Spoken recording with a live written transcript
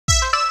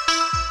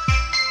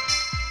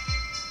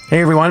Hey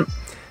everyone,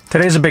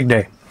 today's a big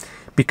day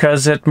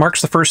because it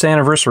marks the first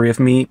anniversary of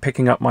me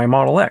picking up my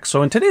Model X.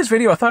 So in today's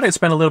video, I thought I'd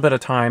spend a little bit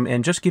of time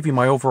and just give you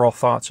my overall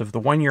thoughts of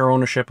the 1-year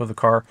ownership of the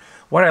car,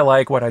 what I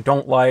like, what I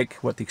don't like,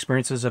 what the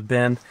experiences have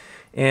been,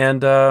 and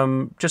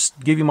just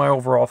give you my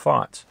overall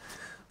thoughts.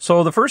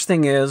 So the first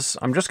thing is,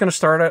 I'm just going to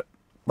start it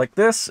like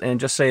this and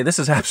just say this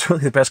is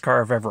absolutely the best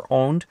car I've ever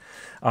owned.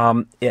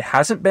 It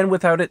hasn't been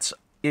without its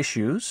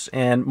issues,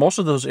 and most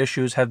of those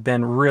issues have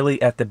been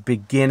really at the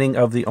beginning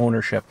of the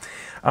ownership.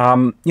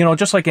 You know,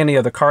 just like any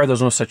other car,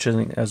 there's no such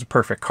thing as a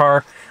perfect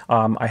car.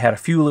 I had a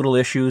few little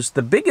issues.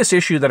 The biggest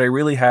issue that I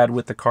really had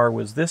with the car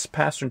was this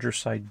passenger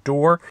side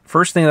door.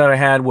 First thing that I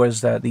had was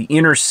that the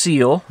inner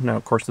seal, now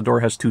of course the door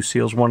has two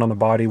seals, one on the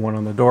body, one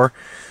on the door.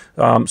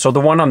 So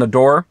the one on the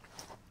door,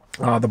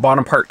 the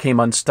bottom part came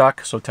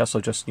unstuck, so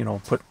Tesla just,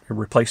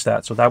 replaced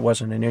that, so that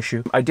wasn't an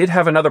issue. I did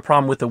have another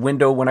problem with the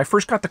window. When I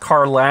first got the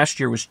car last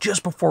year, was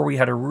just before we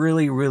had a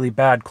really, really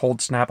bad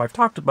cold snap. I've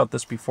talked about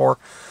this before,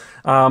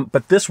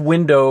 but this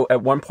window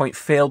at one point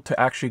failed to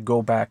actually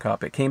go back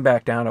up. It came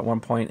back down at one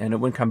point and it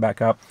wouldn't come back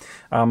up.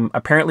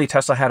 Apparently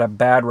Tesla had a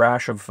bad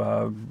rash of,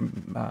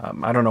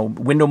 I don't know,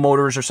 window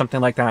motors or something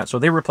like that, so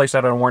they replaced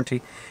that on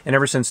warranty, and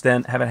ever since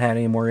then, haven't had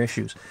any more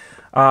issues.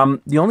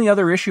 The only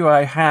other issue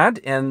I had,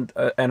 and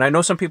I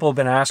know some people have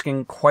been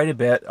asking quite a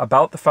bit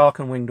about the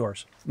Falcon Wing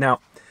doors.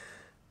 Now,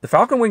 the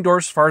Falcon Wing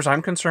doors, as far as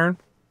I'm concerned,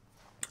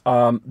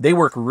 they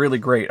work really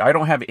great. I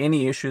don't have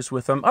any issues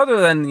with them,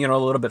 other than, a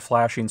little bit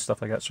flashy and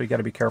stuff like that, so you got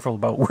to be careful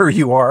about where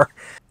you are.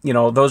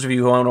 Those of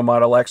you who own a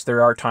Model X,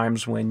 there are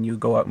times when you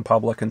go out in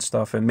public and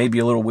stuff, and maybe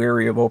a little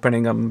weary of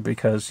opening them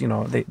because,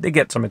 they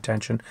get some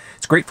attention.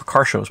 It's great for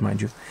car shows,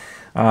 mind you.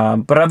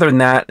 But other than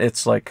that,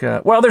 it's like,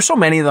 well, there's so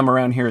many of them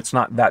around here, it's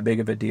not that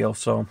big of a deal,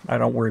 so I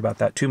don't worry about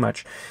that too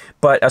much.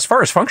 But as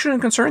far as function is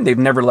concerned, they've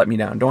never let me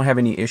down. Don't have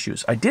any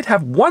issues. I did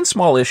have one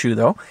small issue,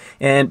 though,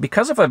 and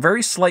because of a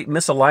very slight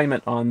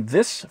misalignment on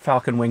this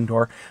Falcon Wing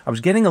door, I was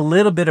getting a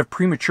little bit of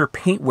premature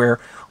paint wear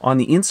on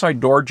the inside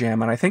door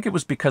jamb, and I think it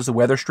was because the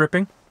weather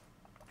stripping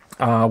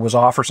was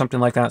off or something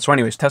like that. So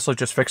anyways, Tesla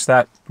just fixed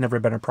that. Never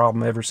been a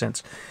problem ever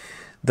since.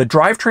 The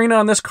drivetrain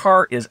on this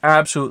car is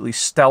absolutely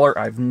stellar.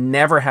 I've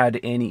never had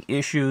any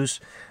issues,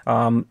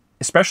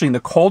 especially in the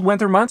cold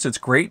winter months. It's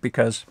great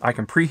because I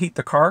can preheat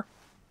the car.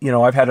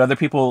 I've had other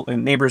people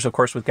and neighbors, of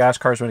course, with gas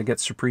cars when it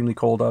gets supremely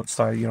cold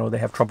outside, they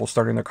have trouble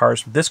starting their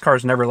cars. This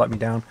car's never let me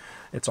down.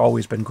 It's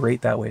always been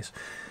great that way.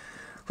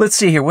 Let's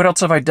see here. What else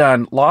have I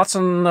done? Lots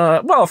and,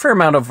 well, a fair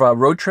amount of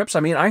road trips.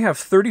 I mean, I have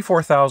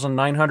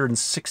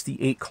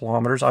 34,968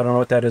 kilometers. I don't know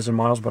what that is in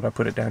miles, but I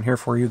put it down here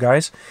for you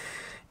guys.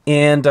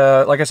 And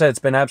like I said, it's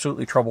been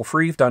absolutely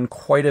trouble-free. I've done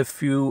quite a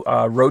few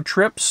road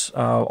trips,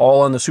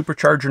 all on the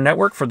Supercharger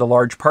network for the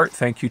large part.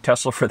 Thank you,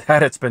 Tesla, for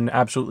that. It's been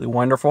absolutely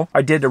wonderful.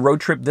 I did a road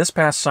trip this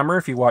past summer.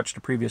 If you watched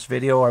a previous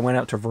video, I went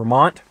out to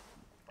Vermont.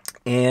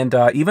 And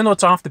even though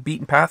it's off the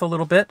beaten path a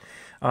little bit,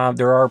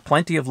 there are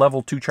plenty of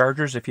level 2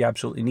 chargers if you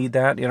absolutely need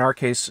that. In our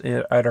case,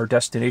 at our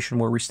destination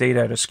where we stayed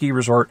at a ski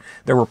resort,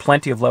 there were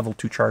plenty of level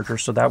 2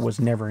 chargers, so that was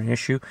never an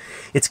issue.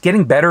 It's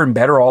getting better and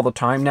better all the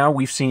time now.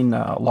 We've seen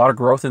a lot of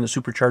growth in the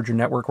Supercharger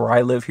network where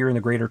I live here in the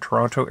Greater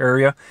Toronto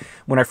area.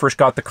 When I first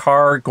got the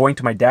car, going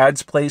to my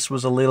dad's place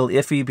was a little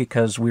iffy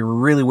because we were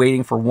really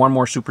waiting for one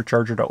more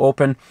Supercharger to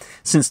open.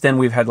 Since then,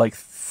 we've had like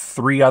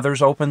 3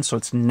 others open, so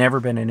it's never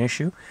been an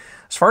issue.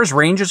 As far as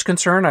range is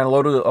concerned, I know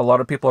a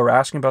lot of people are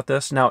asking about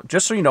this. Now,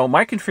 just so you know,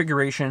 my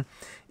configuration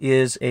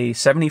is a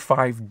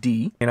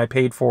 75D, and I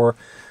paid for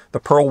the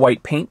pearl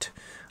white paint.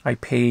 I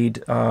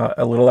paid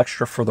a little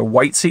extra for the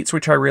white seats,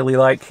 which I really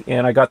like,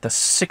 and I got the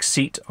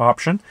 6-seat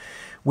option,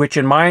 which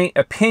in my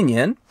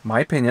opinion,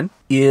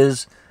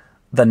 is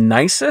the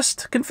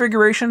nicest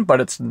configuration, but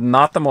it's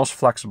not the most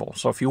flexible.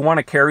 So if you want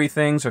to carry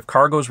things, if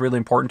cargo is really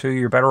important to you,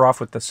 you're better off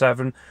with the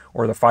 7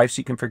 or the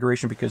 5-seat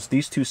configuration because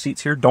these 2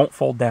 seats here don't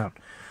fold down.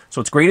 So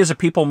it's great as a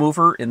people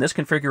mover in this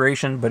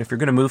configuration, but if you're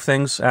going to move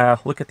things,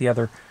 look at the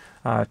other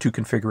 2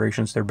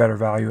 configurations. They're better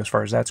value as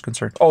far as that's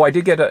concerned. Oh, I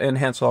did get an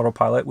enhanced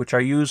autopilot, which I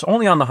use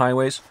only on the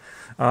highways,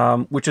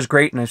 which is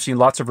great, and I've seen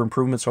lots of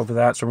improvements over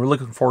that, so we're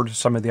looking forward to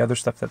some of the other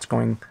stuff that's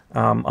going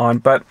on.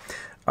 But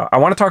I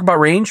want to talk about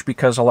range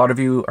because a lot of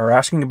you are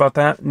asking about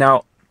that.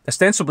 Now,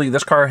 ostensibly,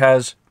 this car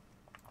has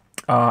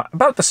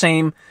about the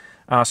same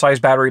size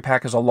battery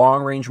pack as a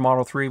long-range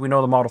Model 3. We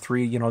know the Model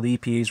 3, the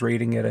EPA is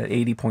rating it at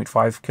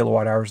 80.5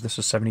 kilowatt hours. This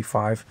is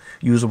 75.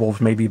 Usable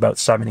maybe about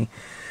 70.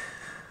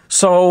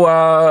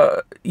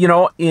 So,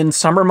 in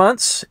summer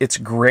months, it's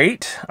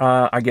great.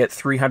 I get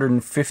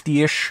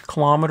 350-ish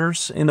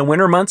kilometers in the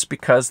winter months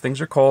because things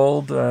are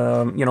cold.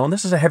 And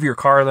this is a heavier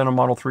car than a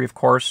Model 3, of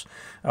course.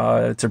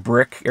 It's a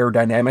brick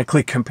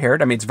aerodynamically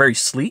compared. I mean, it's very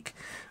sleek.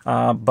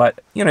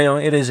 But,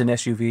 it is an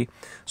SUV.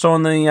 So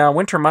in the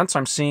winter months,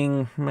 I'm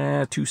seeing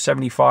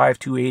 275,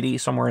 280,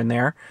 somewhere in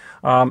there.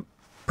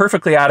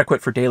 perfectly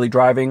adequate for daily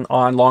driving.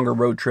 On longer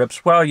road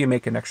trips, well, you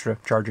make an extra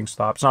charging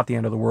stop. It's not the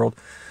end of the world.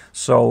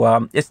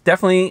 So it's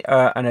definitely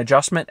an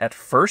adjustment at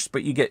first,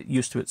 but you get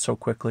used to it so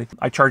quickly.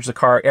 I charge the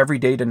car every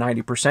day to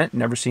 90%,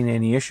 never seen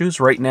any issues.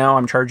 Right now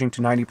I'm charging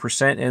to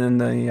 90%, and in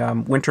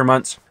the winter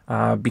months,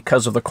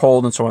 because of the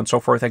cold and so on and so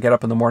forth, I get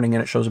up in the morning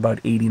and it shows about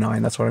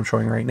 89. That's what I'm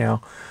showing right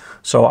now.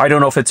 So I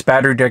don't know if it's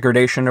battery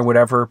degradation or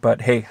whatever,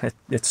 but hey,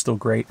 it's still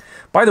great.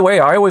 By the way,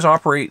 I always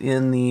operate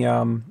in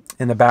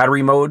the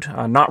battery mode,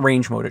 not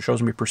range mode. It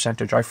shows me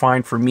percentage. I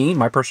find, for me,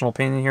 my personal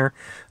opinion here,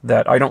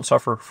 that I don't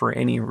suffer for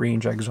any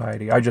range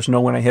anxiety. I just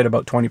know when I hit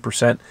about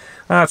 20%,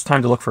 it's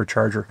time to look for a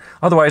charger.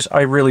 Otherwise,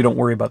 I really don't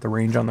worry about the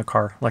range on the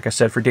car. Like I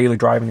said, for daily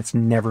driving, it's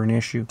never an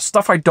issue.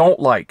 Stuff I don't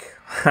like.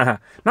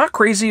 Not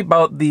crazy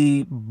about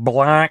the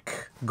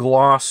black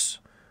gloss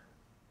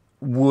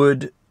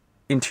wood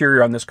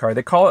interior on this car.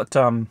 They call it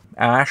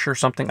ash or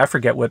something. I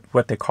forget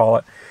what they call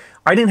it.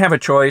 I didn't have a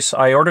choice.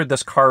 I ordered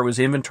this car. It was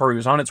inventory. It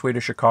was on its way to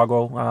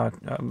Chicago,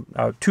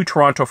 to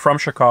Toronto from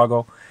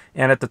Chicago.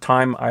 And at the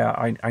time,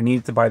 I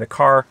needed to buy the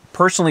car.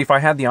 Personally, if I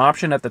had the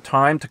option at the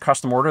time to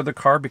custom order the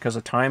car because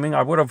of timing,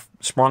 I would have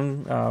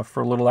sprung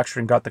for a little extra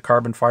and got the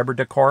carbon fiber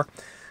decor.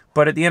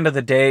 But at the end of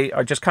the day,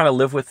 I just kind of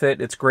live with it.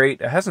 It's great.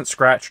 It hasn't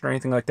scratched or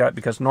anything like that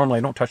because normally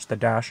I don't touch the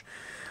dash.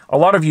 A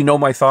lot of you know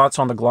my thoughts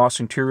on the gloss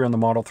interior on the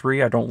Model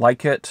 3. I don't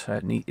like it.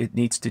 It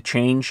needs to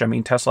change. I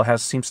mean, Tesla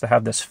seems to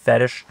have this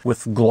fetish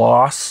with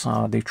gloss.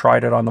 They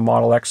tried it on the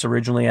Model X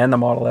originally and the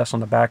Model S on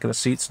the back of the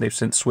seats. They've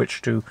since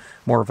switched to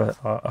more of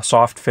a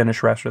soft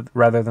finish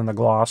rather than the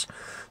gloss.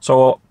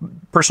 So,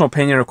 personal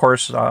opinion, of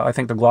course, I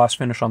think the gloss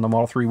finish on the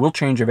Model 3 will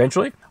change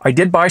eventually. I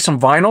did buy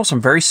some vinyl,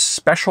 some very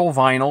special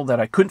vinyl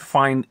that I couldn't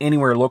find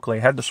anywhere locally.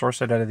 I had to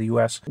source it out of the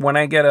US. When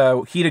I get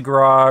a heated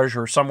garage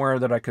or somewhere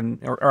that I can,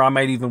 or I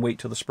might even wait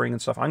till the spring and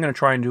stuff, I'm going to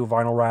try and do a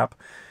vinyl wrap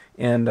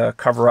and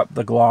cover up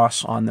the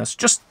gloss on this,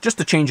 just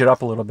to change it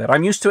up a little bit.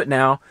 I'm used to it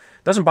now.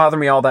 Doesn't bother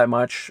me all that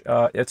much.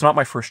 It's not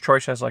my first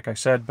choice, as like I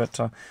said, but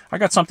I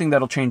got something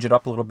that'll change it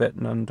up a little bit,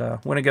 and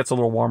when it gets a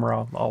little warmer,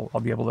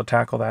 I'll be able to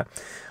tackle that.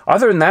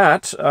 Other than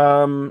that,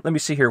 let me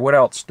see here. What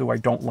else do I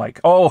don't like?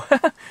 Oh,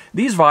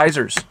 these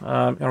visors.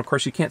 And of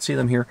course, you can't see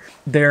them here.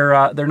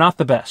 They're not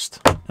the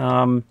best.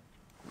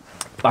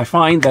 I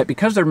find that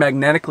because they're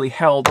magnetically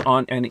held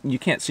on, and you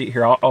can't see it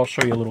here, I'll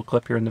show you a little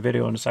clip here in the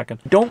video in a second.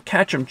 Don't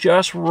catch them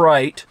just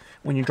right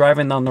when you're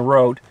driving down the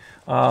road.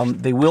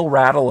 They will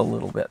rattle a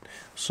little bit.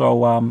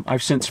 So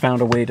I've since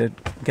found a way to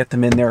get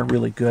them in there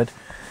really good.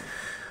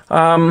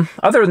 Other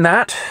than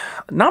that,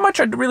 not much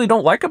I really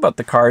don't like about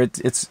the car.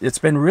 It's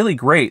been really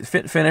great.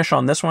 Fit and finish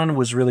on this one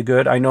was really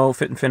good. I know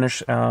fit and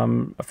finish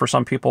for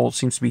some people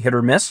seems to be hit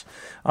or miss.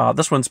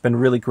 This one's been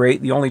really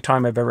great. The only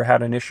time I've ever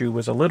had an issue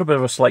was a little bit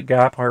of a slight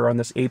gap here on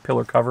this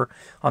A-pillar cover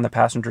on the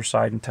passenger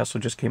side, and Tesla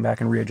just came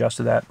back and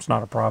readjusted that. It's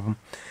not a problem.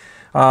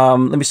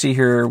 Let me see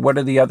here. What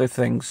are the other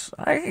things?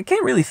 I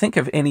can't really think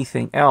of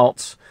anything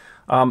else.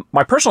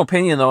 My personal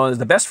opinion, though, is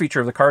the best feature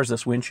of the car is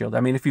this windshield.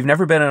 I mean, if you've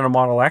never been in a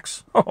Model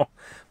X,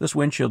 this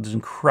windshield is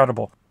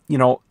incredible. You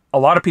know, a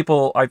lot of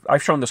people,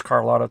 I've shown this car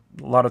a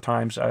lot of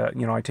times.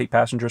 You know, I take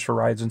passengers for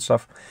rides and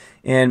stuff,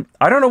 and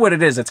I don't know what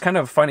it is. It's kind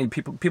of funny.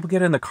 People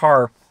get in the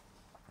car,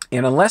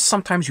 and unless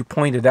sometimes you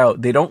point it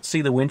out, they don't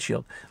see the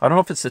windshield. I don't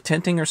know if it's the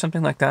tinting or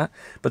something like that,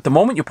 but the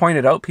moment you point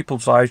it out,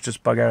 people's eyes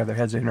just bug out of their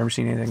heads. They've never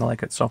seen anything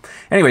like it. So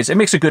anyways, it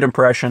makes a good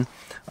impression.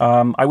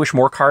 I wish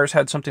more cars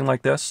had something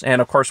like this.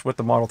 And of course, with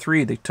the Model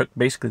 3, they took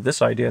basically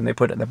this idea and they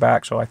put it in the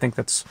back. So I think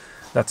that's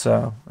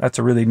a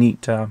really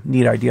neat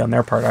idea on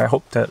their part. I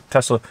hope that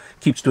Tesla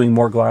keeps doing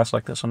more glass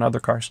like this on other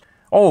cars.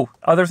 Oh,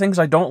 other things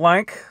I don't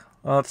like?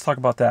 Let's talk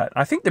about that.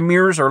 I think the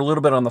mirrors are a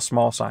little bit on the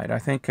small side. I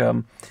think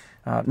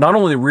not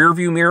only the rear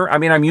view mirror, I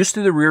mean, I'm used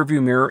to the rear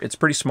view mirror. It's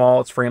pretty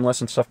small, it's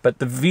frameless and stuff, but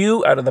the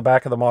view out of the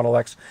back of the Model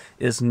X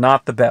is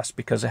not the best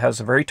because it has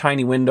a very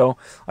tiny window.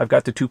 I've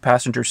got the two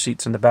passenger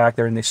seats in the back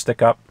there and they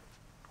stick up.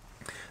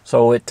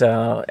 So it,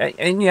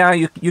 and yeah,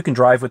 you can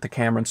drive with the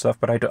camera and stuff,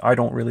 but I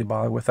don't really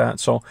bother with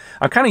that. So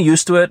I'm kind of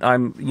used to it.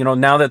 You know,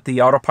 now that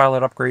the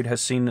autopilot upgrade has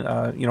seen,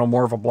 you know,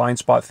 more of a blind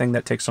spot thing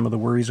that takes some of the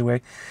worries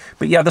away.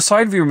 But yeah, the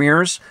side view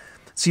mirrors,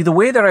 see, the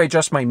way that I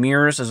adjust my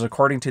mirrors is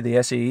according to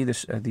the SAE,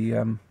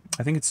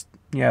 I think it's,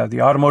 yeah,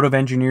 the automotive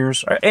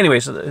engineers.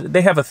 Anyways,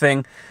 they have a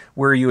thing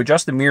where you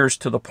adjust the mirrors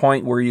to the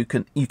point where you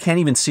can't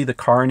even see the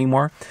car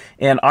anymore.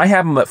 And I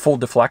have them at full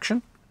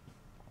deflection.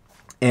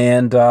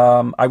 And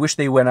I wish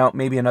they went out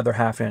maybe another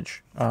 ½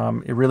 inch.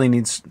 It really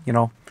needs, you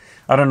know,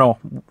 I don't know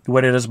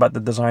what it is about the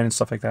design and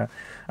stuff like that.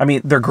 I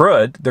mean, they're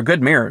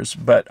good mirrors,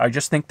 but I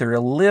just think they're a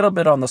little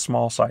bit on the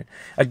small side.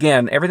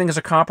 Again, everything is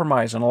a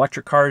compromise. In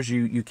electric cars,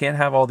 you can't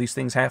have all these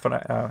things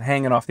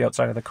hanging off the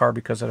outside of the car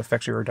because it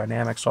affects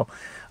aerodynamics. So,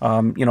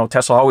 you know,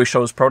 Tesla always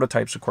shows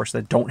prototypes, of course,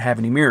 that don't have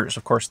any mirrors.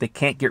 Of course, they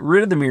can't get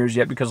rid of the mirrors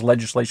yet because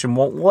legislation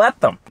won't let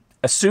them.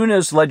 As soon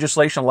as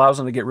legislation allows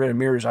them to get rid of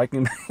mirrors,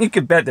 you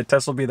can bet that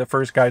Tesla will be the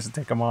first guys to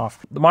take them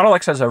off. The Model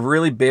X has a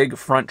really big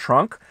front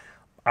trunk.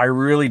 I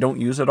really don't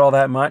use it all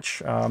that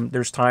much.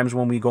 There's times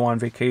when we go on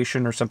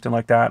vacation or something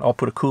like that, I'll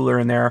put a cooler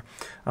in there.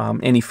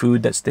 Any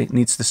food that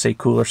needs to stay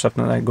cool or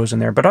something like that goes in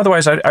there. But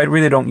otherwise, I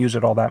really don't use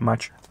it all that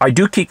much. I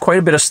do keep quite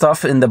a bit of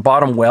stuff in the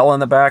bottom well in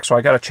the back. So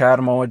I got a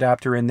CHAdeMO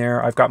adapter in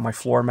there. I've got my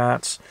floor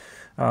mats.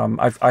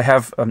 I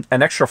have an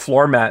extra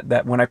floor mat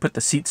that when I put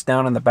the seats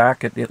down in the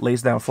back, it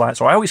lays down flat.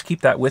 So I always keep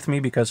that with me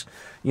because,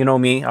 you know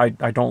me, I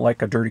don't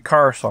like a dirty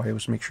car, so I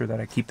always make sure that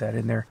I keep that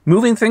in there.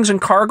 Moving things in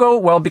cargo,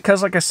 well,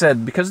 because like I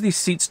said, because these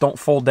seats don't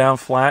fold down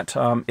flat,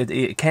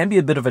 it can be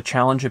a bit of a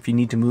challenge if you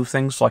need to move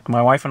things. Like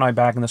my wife and I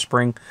back in the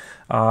spring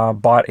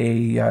bought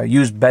a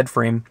used bed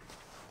frame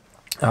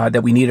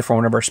that we needed for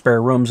one of our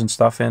spare rooms and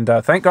stuff, and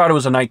thank God it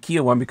was an IKEA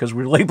one because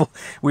we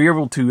were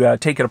able to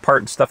take it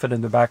apart and stuff it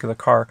in the back of the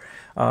car,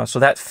 so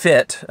that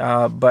fit.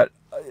 But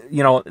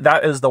you know,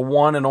 that is the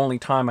one and only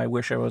time I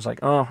wish I was like,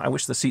 oh, I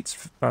wish the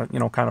seats you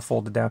know, kind of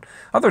folded down.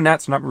 Other than that,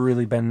 it's not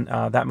really been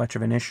that much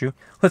of an issue.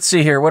 Let's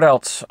see here, what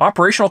else?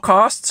 Operational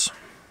costs.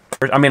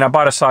 I mean, I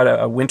bought a side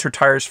of winter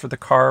tires for the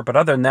car, but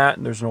other than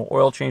that, there's no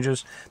oil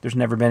changes. There's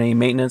never been any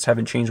maintenance.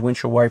 Haven't changed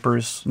windshield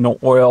wipers. No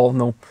oil.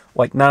 No,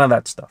 like, none of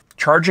that stuff.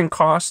 Charging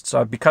costs,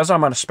 because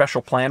I'm on a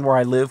special plan where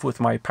I live with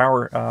my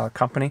power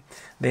company,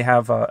 they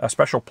have a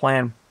special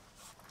plan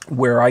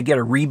where I get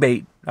a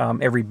rebate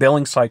every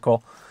billing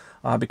cycle.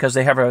 Because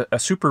they have a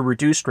super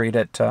reduced rate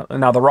at,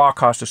 now the raw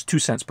cost is 2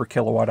 cents per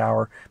kilowatt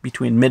hour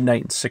between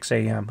midnight and 6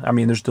 a.m. I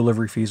mean, there's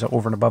delivery fees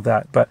over and above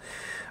that. But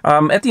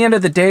at the end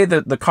of the day,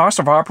 the cost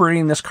of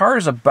operating this car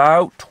is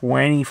about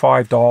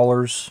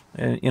 $25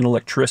 in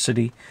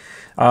electricity.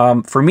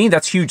 For me,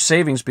 that's huge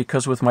savings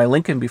because with my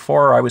Lincoln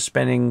before, I was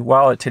spending,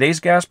 well, at today's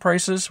gas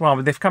prices, well,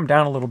 they've come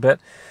down a little bit.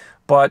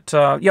 But,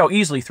 you know,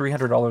 easily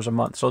 $300 a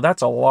month. So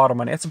that's a lot of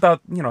money. It's about,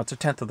 you know, it's a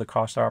tenth of the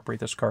cost to operate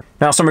this car.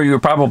 Now, some of you are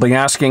probably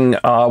asking,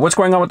 what's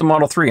going on with the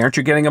Model 3? Aren't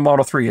you getting a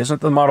Model 3?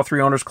 Isn't the Model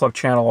 3 Owners Club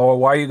channel? Oh,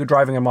 why are you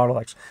driving a Model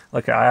X?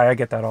 Like, I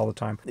get that all the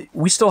time.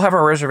 We still have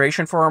our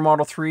reservation for our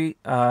Model 3.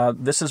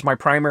 This is my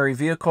primary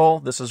vehicle.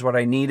 This is what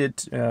I needed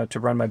to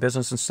run my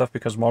business and stuff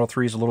because Model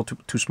 3 is a little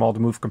too small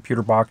to move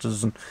computer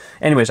boxes. And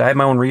anyways, I have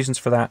my own reasons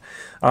for that.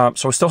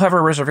 So we still have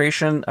our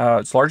reservation.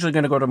 It's largely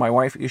going to go to my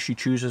wife if she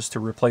chooses to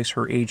replace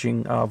her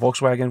aging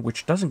Volkswagen,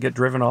 which doesn't get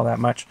driven all that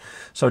much.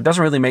 So it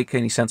doesn't really make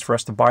any sense for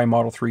us to buy a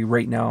Model 3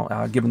 right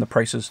now, given the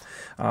prices.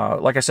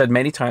 Like I said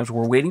many times,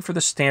 we're waiting for the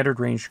standard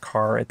range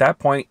car. At that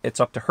point, it's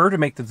up to her to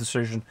make the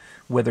decision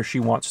whether she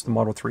wants the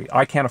Model 3.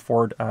 I can't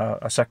afford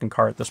a second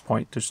car at this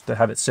point just to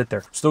have it sit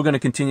there. Still going to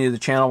continue the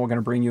channel. We're going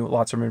to bring you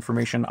lots of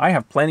information. I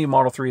have plenty of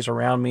Model 3s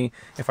around me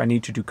if I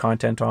need to do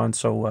content on,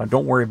 so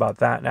don't worry about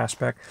that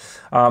aspect.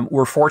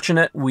 We're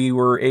fortunate we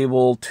were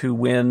able to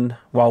win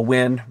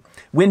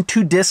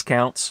 2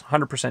 discounts,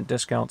 100%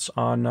 discounts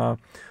on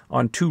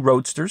 2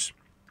 Roadsters.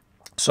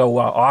 So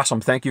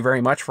awesome. Thank you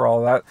very much for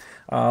all of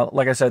that.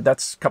 Like I said,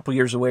 that's a couple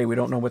years away. We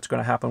don't know what's going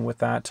to happen with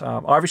that.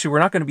 Obviously, we're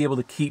not going to be able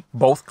to keep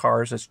both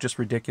cars. It's just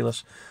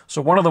ridiculous.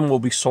 So one of them will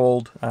be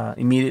sold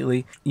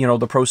immediately. You know,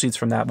 the proceeds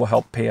from that will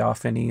help pay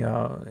off any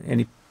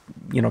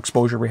you know,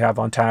 exposure we have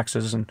on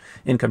taxes and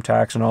income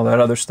tax and all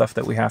that other stuff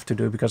that we have to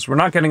do because we're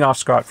not getting off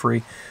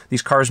scot-free.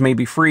 These cars may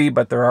be free,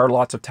 but there are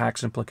lots of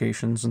tax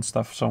implications and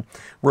stuff. So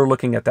we're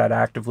looking at that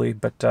actively.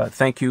 But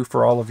thank you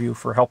for all of you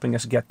for helping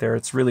us get there.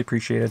 It's really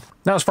appreciated.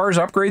 Now, as far as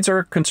upgrades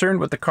are concerned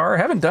with the car, I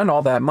haven't done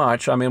all that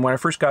much. I mean, when I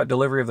first got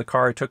delivery of the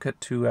car, I took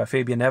it to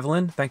Fabian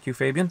Evelyn. Thank you,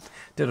 Fabian.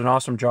 Did an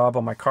awesome job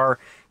on my car.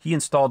 He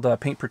installed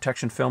paint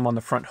protection film on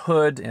the front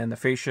hood and the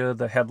fascia,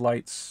 the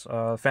headlights,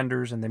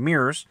 fenders, and the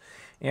mirrors.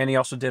 And he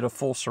also did a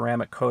full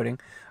ceramic coating.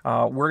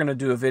 We're going to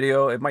do a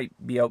video. It might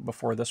be out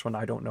before this one.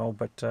 I don't know.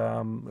 But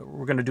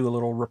we're going to do a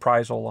little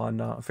reprisal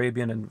on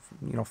Fabian and,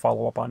 you know,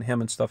 follow up on him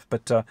and stuff.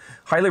 But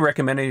highly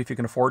recommend it if you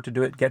can afford to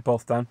do it. Get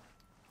both done.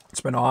 It's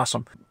been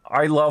awesome.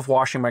 I love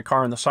washing my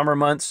car in the summer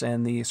months,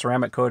 and the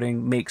ceramic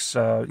coating makes,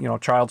 you know,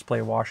 child's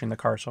play washing the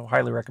car. So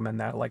highly recommend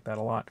that. I like that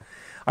a lot.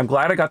 I'm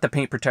glad I got the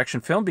paint protection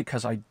film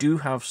because I do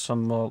have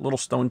some little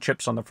stone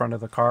chips on the front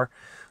of the car.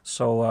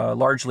 So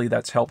largely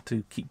that's helped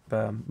to keep,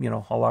 you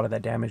know, a lot of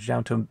that damage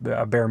down to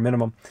a bare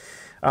minimum.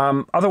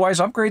 Otherwise,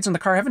 upgrades in the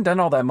car, I haven't done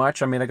all that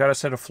much. I mean, I got a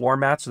set of floor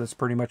mats. So that's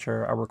pretty much a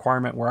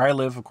requirement where I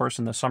live, of course,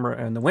 in the summer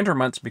and the winter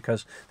months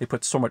because they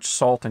put so much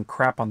salt and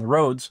crap on the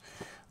roads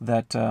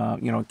that,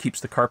 you know, it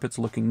keeps the carpets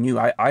looking new.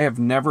 I have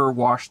never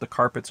washed the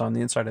carpets on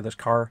the inside of this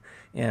car,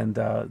 and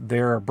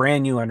they're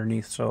brand new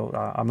underneath, so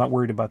I'm not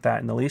worried about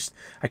that in the least.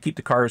 I keep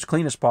the car as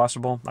clean as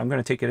possible. I'm going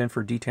to take it in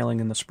for detailing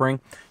in the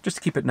spring, just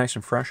to keep it nice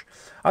and fresh.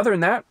 Other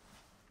than that,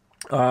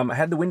 I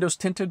had the windows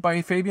tinted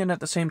by Fabian at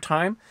the same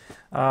time.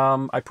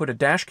 I put a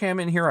dash cam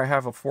in here. I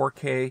have a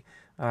 4K,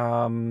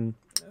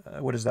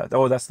 what is that?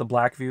 Oh, that's the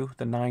Blackview,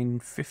 the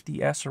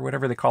 950S or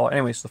whatever they call it.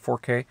 Anyways, the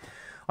 4K.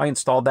 I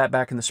installed that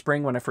back in the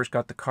spring when I first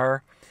got the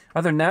car.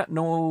 Other than that,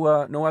 no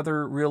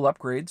other real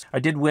upgrades. I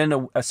did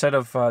win a set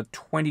of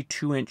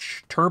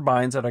 22-inch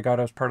turbines that I got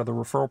as part of the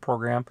referral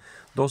program.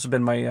 Those have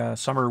been my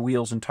summer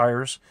wheels and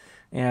tires,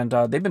 and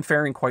they've been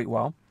faring quite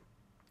well.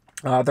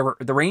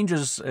 The range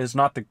is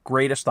not the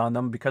greatest on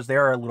them because they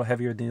are a little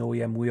heavier than the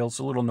OEM wheels,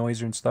 a little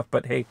noisier and stuff,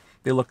 but hey,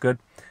 they look good.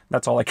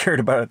 That's all I cared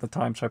about at the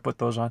time, so I put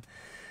those on.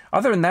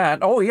 Other than that,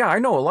 oh yeah, I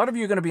know a lot of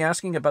you are going to be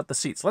asking about the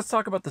seats. Let's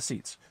talk about the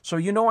seats. So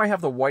you know I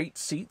have the white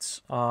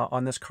seats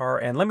on this car,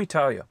 and let me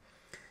tell you,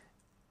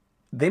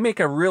 they make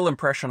a real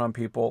impression on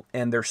people,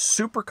 and they're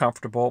super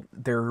comfortable.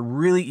 They're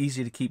really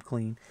easy to keep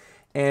clean.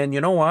 And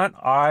you know what?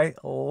 I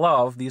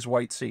love these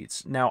white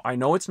seats. Now, I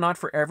know it's not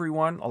for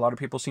everyone. A lot of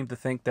people seem to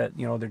think that,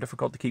 you know, they're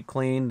difficult to keep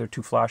clean, they're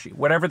too flashy,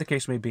 whatever the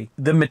case may be.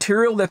 The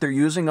material that they're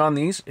using on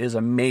these is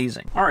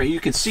amazing. All right,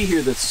 you can see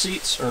here the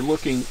seats are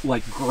looking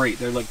like great.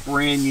 They're like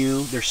brand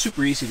new. They're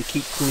super easy to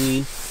keep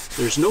clean.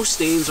 There's no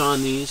stains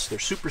on these. They're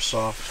super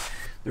soft.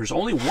 There's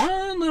only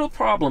one little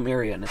problem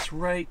area, and it's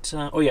right,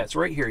 oh yeah, it's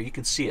right here. You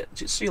can see it.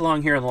 You see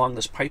along here, along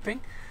this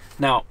piping.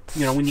 Now,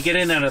 you know, when you get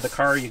in and out of the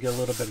car, you get a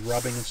little bit of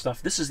rubbing and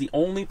stuff. This is the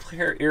only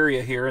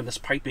area here in this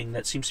piping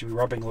that seems to be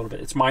rubbing a little bit.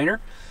 It's minor.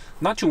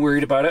 I'm not too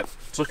worried about it.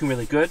 It's looking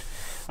really good.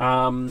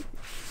 I'm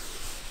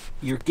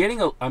getting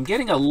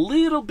a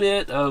little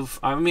bit of,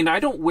 I mean, I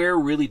don't wear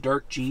really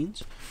dark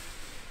jeans.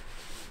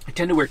 I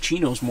tend to wear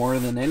chinos more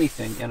than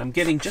anything, and I'm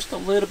getting just a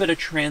little bit of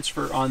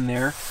transfer on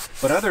there.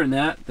 But other than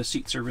that, the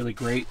seats are really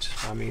great.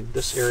 I mean,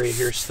 this area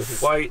here is the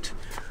white.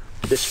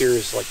 This here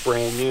is like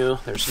brand new.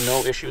 There's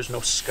no issues, no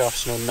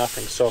scuffs, no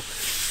nothing. So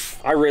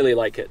I really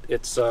like it.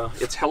 It's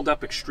held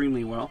up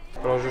extremely well.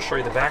 But I'll just show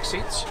you the back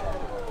seats.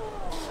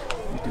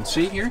 You can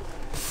see here,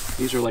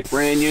 these are like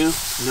brand new,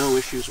 no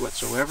issues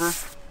whatsoever.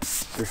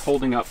 They're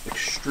holding up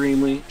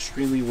extremely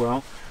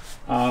well.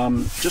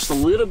 Just a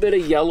little bit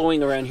of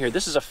yellowing around here.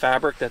 This is a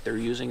fabric that they're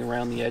using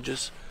around the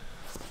edges.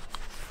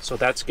 So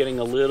that's getting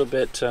a little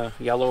bit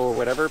yellow or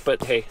whatever,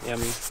 but hey, I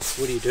mean,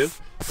 what do you do?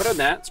 But other than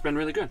that, it's been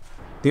really good.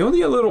 The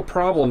only little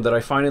problem that I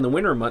find in the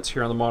winter months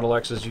here on the Model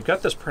X is you've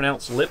got this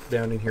pronounced lip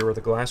down in here where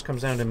the glass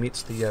comes down and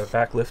meets the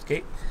back lift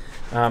gate.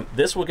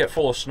 This will get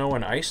full of snow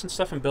and ice and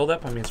stuff and build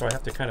up. I mean, so I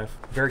have to kind of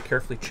very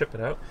carefully chip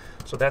it out.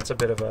 So that's a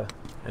bit of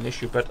an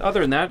issue. But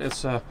other than that,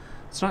 it's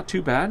not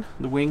too bad.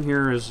 The wing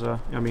here is, I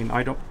mean,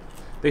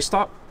 they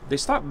stopped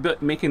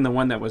making the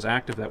one that was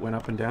active that went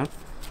up and down.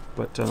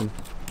 But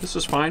this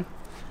is fine.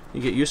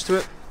 You get used to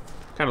it.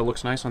 Kind of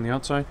looks nice on the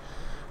outside.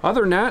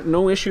 Other than that,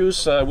 no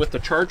issues with the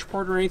charge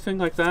port or anything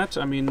like that.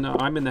 I mean,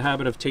 I'm in the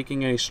habit of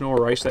taking any snow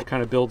or ice that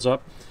kind of builds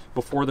up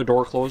before the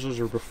door closes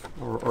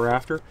or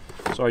after.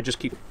 So I just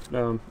keep,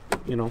 you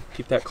know,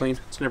 keep that clean.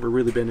 It's never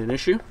really been an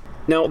issue.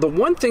 Now, the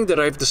one thing that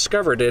I've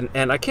discovered,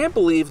 and I can't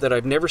believe that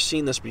I've never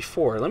seen this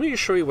before. Let me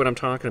just show you what I'm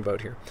talking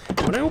about here.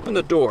 When I open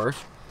the door,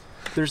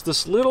 there's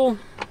this little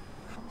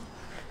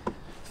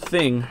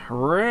thing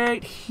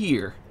right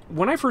here.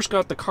 When I first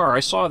got the car,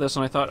 I saw this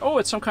and I thought, oh,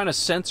 it's some kind of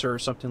sensor or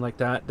something like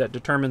that that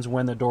determines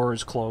when the door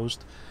is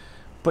closed.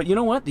 But you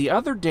know what? The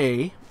other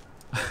day,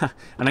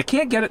 and I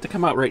can't get it to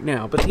come out right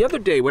now, but the other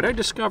day what I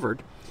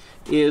discovered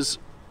is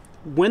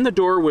when the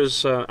door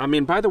was, I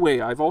mean, by the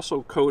way, I've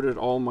also coated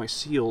all my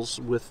seals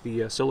with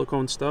the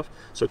silicone stuff,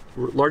 so it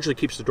largely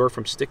keeps the door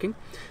from sticking.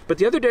 But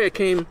the other day I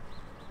came,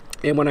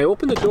 and when I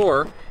opened the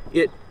door,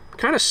 it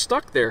kind of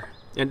stuck there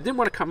and it didn't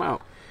want to come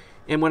out.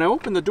 And when I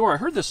opened the door, I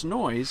heard this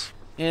noise.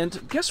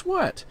 And guess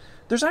what?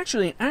 There's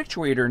actually an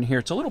actuator in here.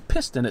 It's a little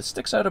piston. It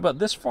sticks out about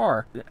this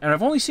far. And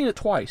I've only seen it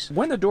twice.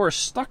 When the door is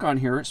stuck on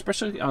here,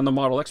 especially on the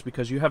Model X,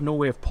 because you have no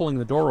way of pulling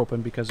the door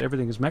open because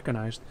everything is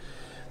mechanized,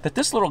 that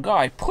this little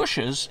guy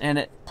pushes, and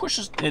it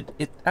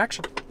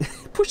actually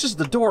pushes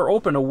the door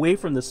open away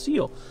from the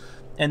seal.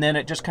 And then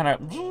it just kind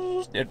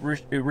of, it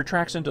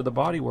retracts into the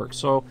bodywork.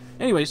 So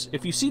anyways,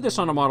 if you see this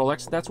on a Model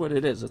X, that's what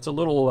it is. It's a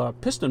little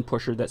piston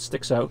pusher that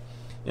sticks out,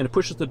 and it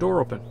pushes the door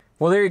open.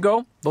 Well, there you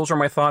go. Those are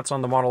my thoughts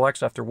on the Model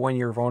X after 1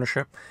 year of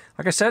ownership.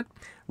 Like I said,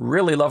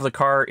 really love the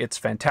car. It's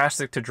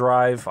fantastic to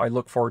drive. I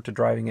look forward to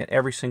driving it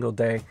every single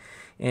day.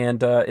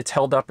 And it's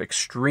held up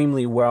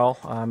extremely well.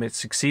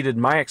 It's exceeded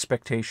my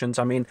expectations.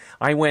 I mean,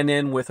 I went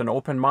in with an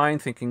open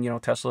mind thinking, you know,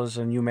 Tesla's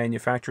a new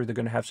manufacturer. They're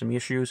going to have some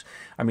issues.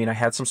 I mean, I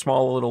had some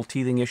small little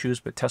teething issues,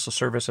 but Tesla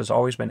service has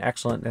always been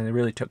excellent, and they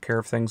really took care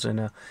of things in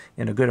a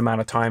good amount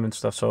of time and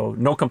stuff. So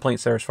no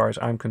complaints there as far as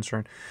I'm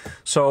concerned.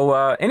 So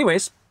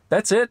anyways,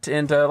 that's it.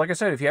 And like I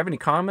said, if you have any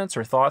comments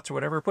or thoughts or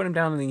whatever, put them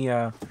down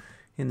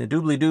in the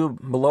doobly-doo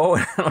below,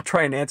 and I'll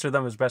try and answer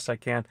them as best I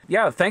can.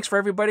 Yeah, thanks for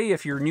everybody.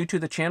 If you're new to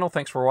the channel,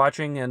 thanks for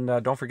watching, and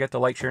don't forget to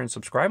like, share, and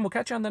subscribe. We'll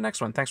catch you on the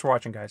next one. Thanks for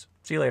watching, guys.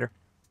 See you later.